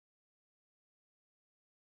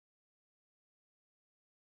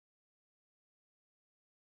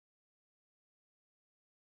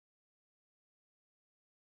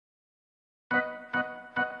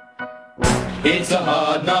It's a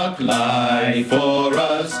hard knock life for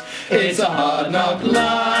us. It's a hard knock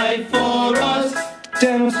life for us.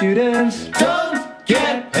 Dental students don't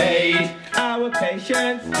get paid. Our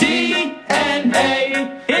patients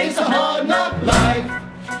DNA. It's a hard knock life.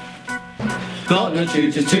 Got no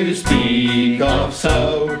tutors to speak of,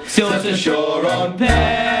 so Sills ashore on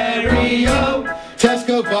Perio.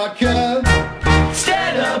 Tesco vodka,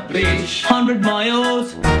 Stella bleach, 100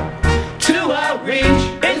 miles to outreach.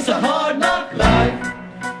 It's a hard knock life.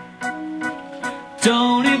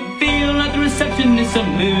 Don't it feel like the receptionists are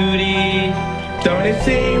moody? Don't it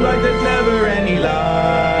seem like there's never any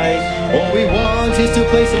light? All we want is to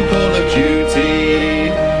play some Call of Duty.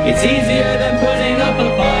 It's easier than putting up a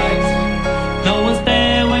fight. No one's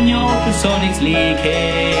there when your ultrasonic's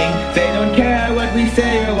leaking. They don't care what we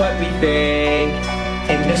say or what we think.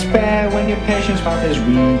 In despair when your patient's mouth is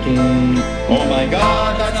reeking. Oh my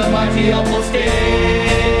God, that's a mighty awful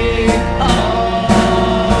sting.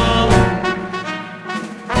 Oh,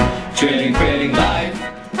 Drilling, thrilling life.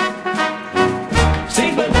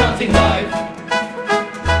 Sequence dancing life.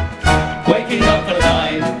 Waking up for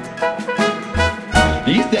line.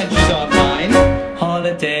 These dentures are mine.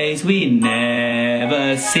 holidays we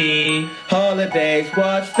never see. Holidays,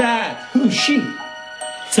 what's that? Who's she?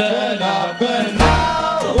 Turn up an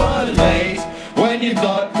hour late when you've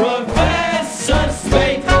got Professor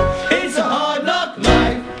Spate. It's a hard knock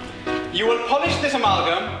life. You will polish this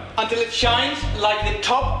amalgam until it shines like the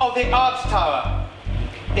top of the arch tower.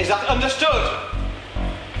 Is that understood?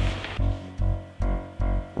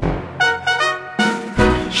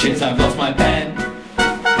 Shit, I've lost my pen.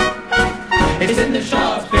 It's in the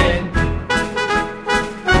sharp bin.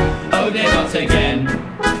 Oh dear, not again.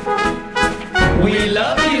 We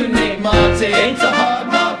love you, Nick Martin. It's a hard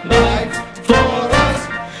knock life for us.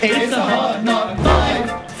 It's a hard knock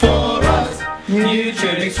life for us.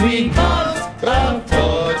 Nutritics we can't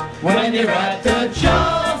afford when you're at the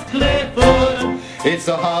Charles Clifford. It's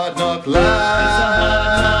a hard knock life. It's a hard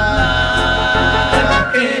knock life.